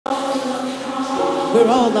We're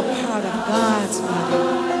all a part of God's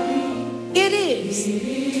body. It is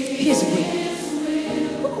His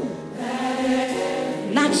will. Ooh.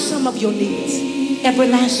 Not some of your needs, every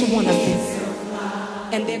last one of them.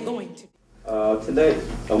 And they're going to. Today,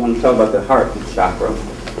 I want to talk about the heart chakra.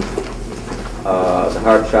 The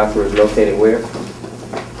heart chakra is located where?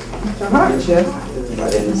 The heart chest.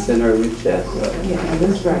 Right in the center of your chest. Yeah,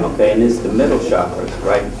 that's right. Okay, and it's the middle chakra, it's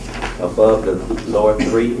right above the lower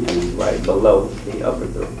three and right below the upper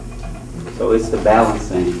three. So it's the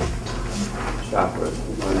balancing chakra,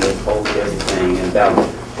 one that holds everything in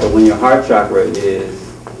balance. But when your heart chakra is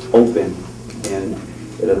open, and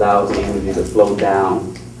it allows the energy to flow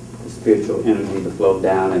down, the spiritual energy to flow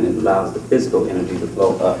down, and it allows the physical energy to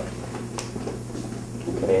flow up.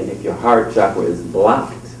 Okay, and if your heart chakra is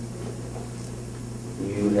blocked,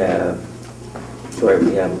 you have, Detroit,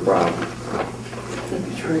 we have a problem.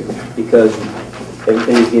 Because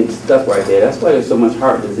everything's getting stuck right there. That's why there's so much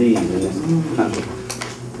heart disease in this country.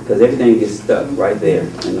 Because everything gets stuck right there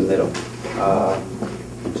in the middle.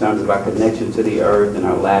 In terms of our connection to the earth and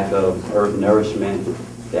our lack of earth nourishment,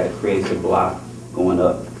 that creates a block going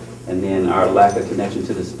up. And then our lack of connection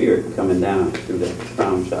to the spirit coming down through the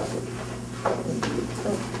crown chakra.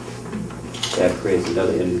 That creates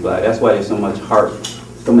another energy block. That's why there's so many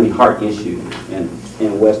heart issues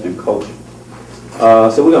in Western culture.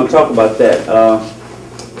 So we're going to talk about that.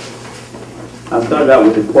 I started out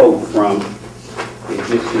with a quote from the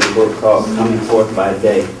Egyptian book called Coming Forth by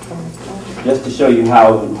Day. Just to show you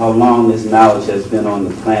how long this knowledge has been on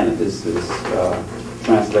the planet. This is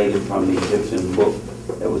translated from the Egyptian book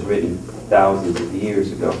that was written thousands of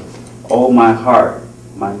years ago. Oh, my heart,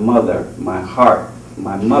 my mother, my heart,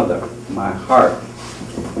 my mother, my heart,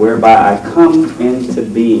 whereby I come into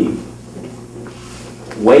being.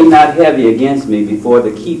 Weigh not heavy against me before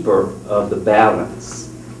the keeper of the balance.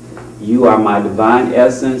 You are my divine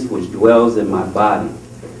essence which dwells in my body,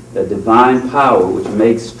 the divine power which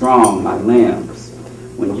makes strong my limbs.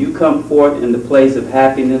 When you come forth in the place of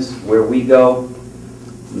happiness where we go,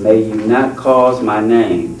 may you not cause my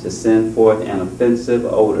name to send forth an offensive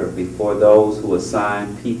odor before those who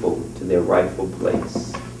assign people to their rightful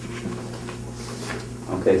place.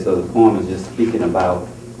 Okay, so the poem is just speaking about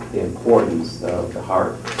the importance of the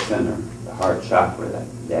heart center, the heart chakra,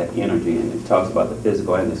 that energy, and it talks about the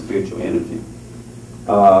physical and the spiritual energy.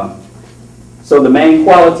 So the main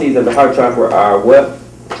qualities of the heart chakra are what?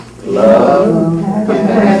 Love,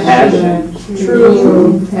 passion,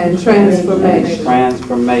 truth, and transformation.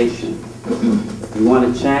 Transformation. If you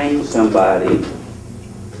want to change somebody,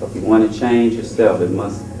 if you want to change yourself, it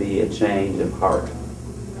must be a change of heart.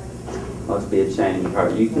 Must be a change of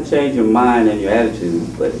heart. You can change your mind and your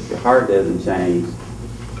attitude, but if your heart doesn't change,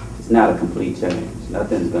 it's not a complete change. You're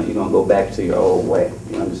going to go back to your old way.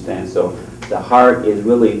 You understand? So the heart is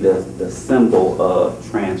really the symbol of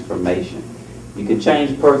transformation. You can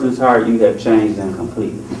change a person's heart, you have changed them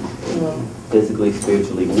completely. Physically,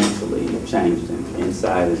 spiritually, mentally, you've changed them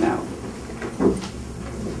inside and out.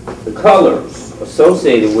 The colors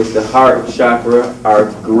associated with the heart chakra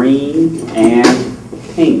are green and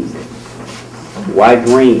pink. Why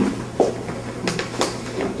green?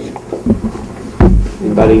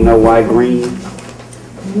 Anybody know why green?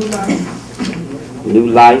 New life. New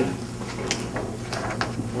life.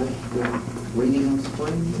 Reading of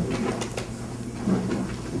spring.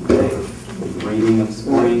 Okay. Reading of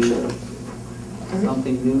spring.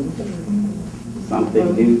 Something new. Something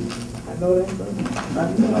new. I know that.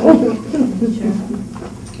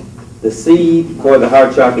 The seed for the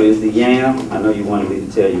heart chakra is the yam. I know you wanted me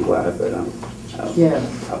to tell you why, but I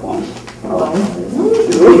won't.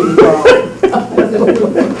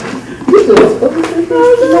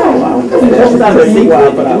 That's not a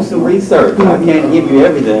secret, but do some research. I can't give you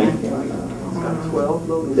everything.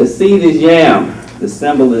 The seed is yam. The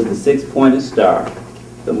symbol is the 6-pointed star.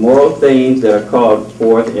 The moral themes that are called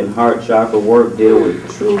forth in heart chakra work deal with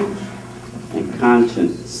truth and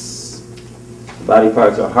conscience. The body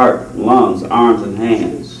parts are heart, lungs, arms, and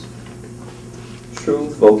hands.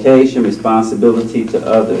 Truth, vocation, responsibility to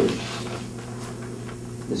others.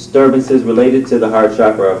 Disturbances related to the heart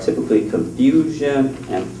chakra are typically confusion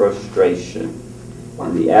and frustration.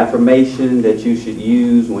 And the affirmation that you should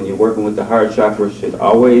use when you're working with the heart chakra should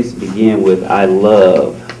always begin with I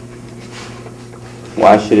love.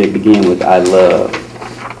 Why should it begin with I love?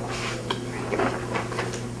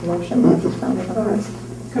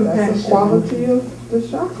 That's the quality of the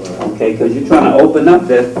chakra. Okay, because you're trying to open up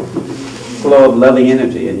that flow of loving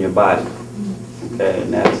energy in your body. Okay,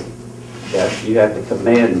 and that's you have to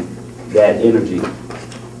command that energy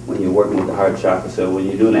when you're working with the heart chakra. So when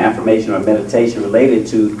you're doing an affirmation or meditation related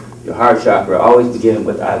to Your heart chakra always beginning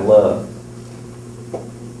with I love.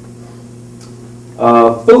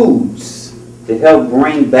 Foods that help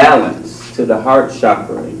bring balance to the heart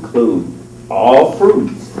chakra include all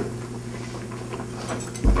fruits,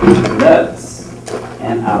 nuts,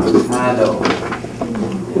 and avocado.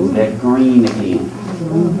 There's that green again.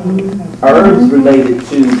 Herbs related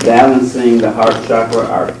to balancing the heart chakra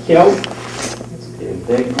are kelp. There's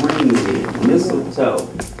that green again. Mistletoe.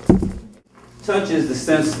 Touch is the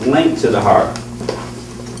sense linked to the heart.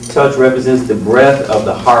 Touch represents the breath of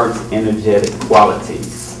the heart's energetic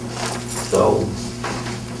qualities. So,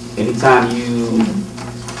 anytime you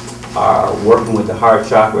are working with the heart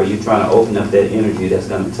chakra, you're trying to open up that energy that's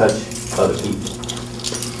going to touch other people.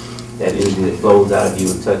 That energy that flows out of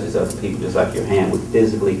you and touches other people, just like your hand would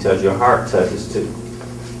physically touch, your heart touches too.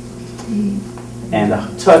 And the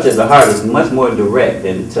touch of the heart is much more direct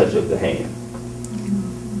than the touch of the hand.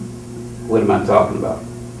 What am I talking about?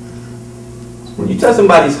 When you touch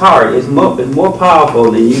somebody's heart, it's more powerful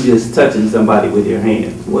than you just touching somebody with your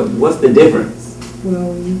hand. What's the difference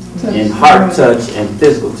in heart touch and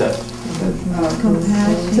physical touch? A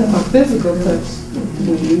physical touch,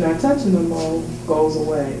 when you're not touching them all, goes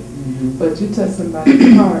away. But you touch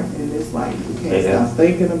somebody's heart, and it's like you can't stop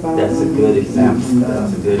thinking about That's them. a good example.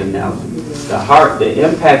 That's a good analogy. The heart, the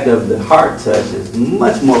impact of the heart touch is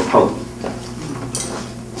much more potent.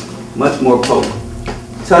 Much more potent.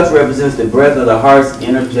 Touch represents the breath of the heart's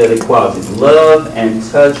energetic qualities. Love and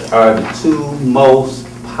touch are the two most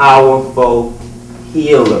powerful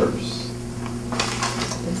healers.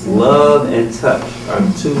 Love and touch are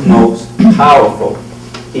the two most powerful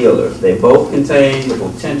healers. They both contain the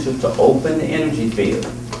potential to open the energy field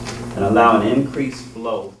and allow an increased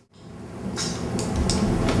flow.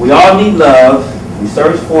 We all need love. We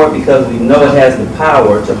search for it because we know it has the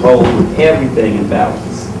power to hold everything in balance.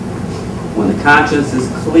 When the conscience is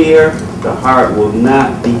clear, the heart will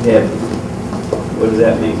not be heavy. What does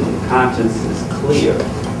that mean? When the conscience is clear,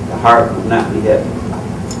 the heart will not be heavy.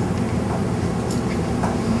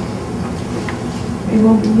 It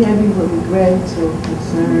won't be heavy with regret or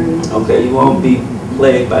concern. Okay, you won't be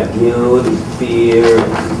plagued by guilt and fear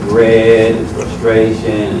and regret and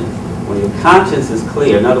frustration. When your conscience is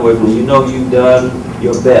clear, in other words, when you know you've done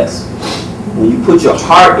your best, when you put your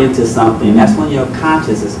heart into something, that's when your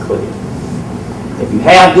conscience is clear. If you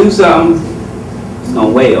have to do something, it's going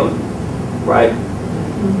to weigh on you, right?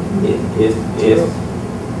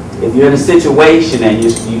 If you're in a situation and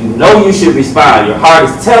you know you should respond, your heart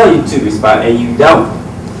is telling you to respond and you don't,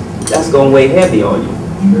 that's going to weigh heavy on you.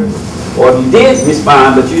 Or if you did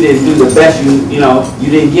respond but you didn't do the best, you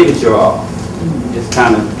didn't give it your all. You just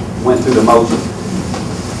kind of went through the motions.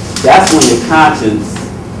 That's when your conscience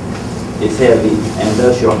is heavy and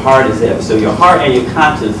thus your heart is heavy. So your heart and your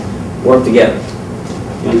conscience work together.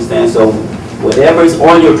 You understand? So whatever is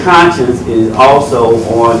on your conscience is also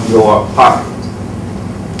on your heart.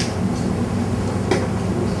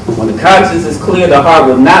 When the conscience is clear, the heart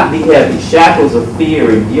will not be heavy. Shackles of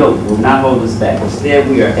fear and guilt will not hold us back. Instead,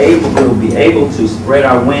 we will be able to spread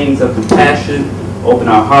our wings of compassion, open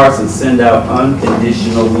our hearts, and send out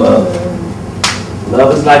unconditional love.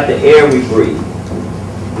 Love is like the air we breathe.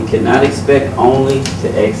 We cannot expect only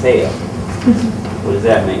to exhale. What does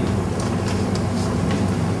that mean?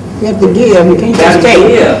 You have to give. You can't just take.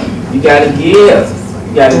 You gotta give.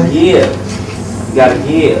 You gotta give. You gotta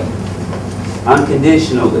give.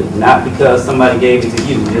 Unconditionally, not because somebody gave it to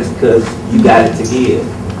you, just because you got it to give.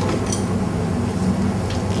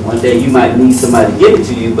 One day you might need somebody to give it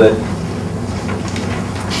to you, but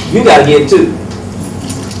you gotta give too.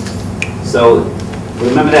 So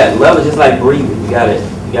remember that love is just like breathing. You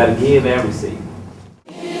gotta give and receive.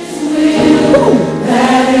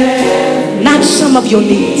 Not some of your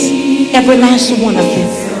needs, every last one of them.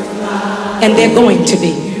 And they're going to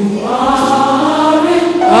be.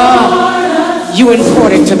 You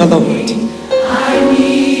important to the Lord.